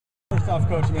off,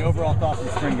 Coach, I mean, overall thoughts on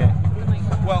the spring game?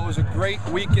 Well, it was a great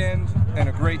weekend and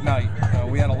a great night.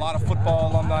 We had a lot of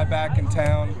football alumni back in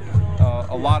town,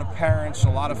 a lot of parents, a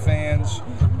lot of fans.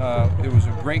 It was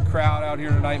a great crowd out here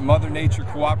tonight. Mother Nature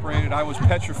cooperated. I was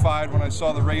petrified when I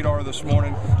saw the radar this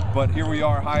morning, but here we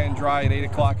are high and dry at 8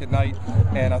 o'clock at night,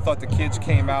 and I thought the kids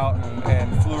came out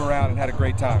and flew around and had a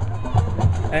great time.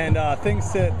 And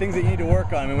things that you need to work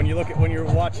on. I mean, when you're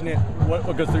watching it,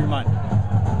 what goes through your mind?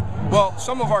 Well,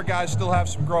 some of our guys still have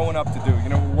some growing up to do. You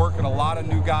know, we're working a lot of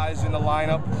new guys in the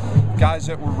lineup, guys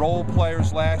that were role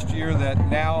players last year that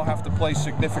now have to play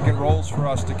significant roles for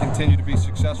us to continue to be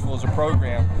successful as a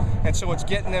program. And so it's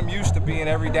getting them used to being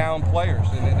every down players,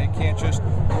 and they can't just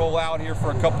roll out here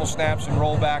for a couple snaps and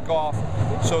roll back off.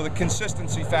 So the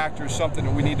consistency factor is something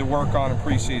that we need to work on in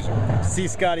preseason. See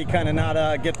Scotty kind of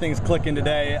not get things clicking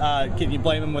today. Can you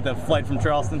blame him with a flight from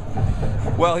Charleston?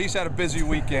 Well, he's had a busy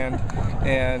weekend,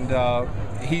 and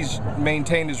he's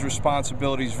maintained his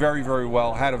responsibilities very, very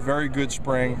well. Had a very good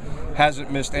spring,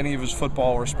 hasn't missed any of his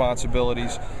football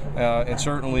responsibilities, and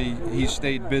certainly he's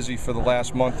stayed busy for the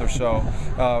last month or so.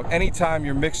 Anytime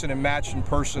you're mixing and matching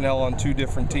personnel on two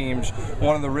different teams,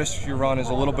 one of the risks you run is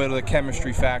a little bit of the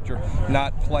chemistry factor,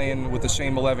 not playing with the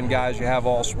same 11 guys you have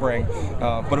all spring.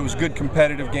 But it was a good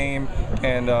competitive game,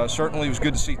 and certainly it was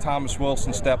good to see Thomas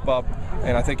Wilson step up,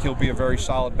 and I think he'll be a very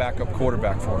solid backup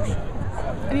quarterback for us.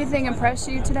 Anything impressed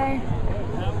you today?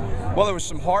 Well, there was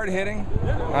some hard hitting.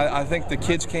 I think the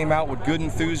kids came out with good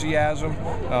enthusiasm,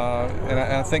 and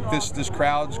I think this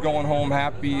crowd's going home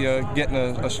happy, getting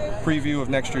a preview of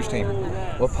next year's team.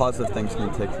 What positive things can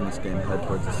you take from this game head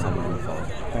towards the summer and the fall?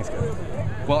 Thanks, guys.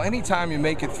 Well, anytime you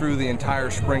make it through the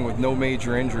entire spring with no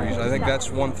major injuries, I think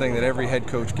that's one thing that every head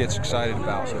coach gets excited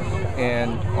about.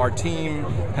 And our team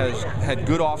has had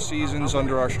good off seasons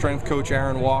under our strength coach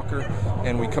Aaron Walker,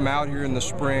 and we come out here in the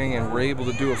spring and we're able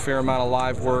to do a fair amount of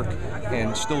live work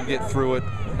and still get through it.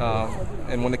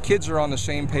 And when the kids are on the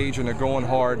same page and they're going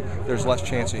hard, there's less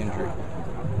chance of injury.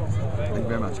 Thank you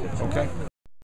very much, guys. Okay.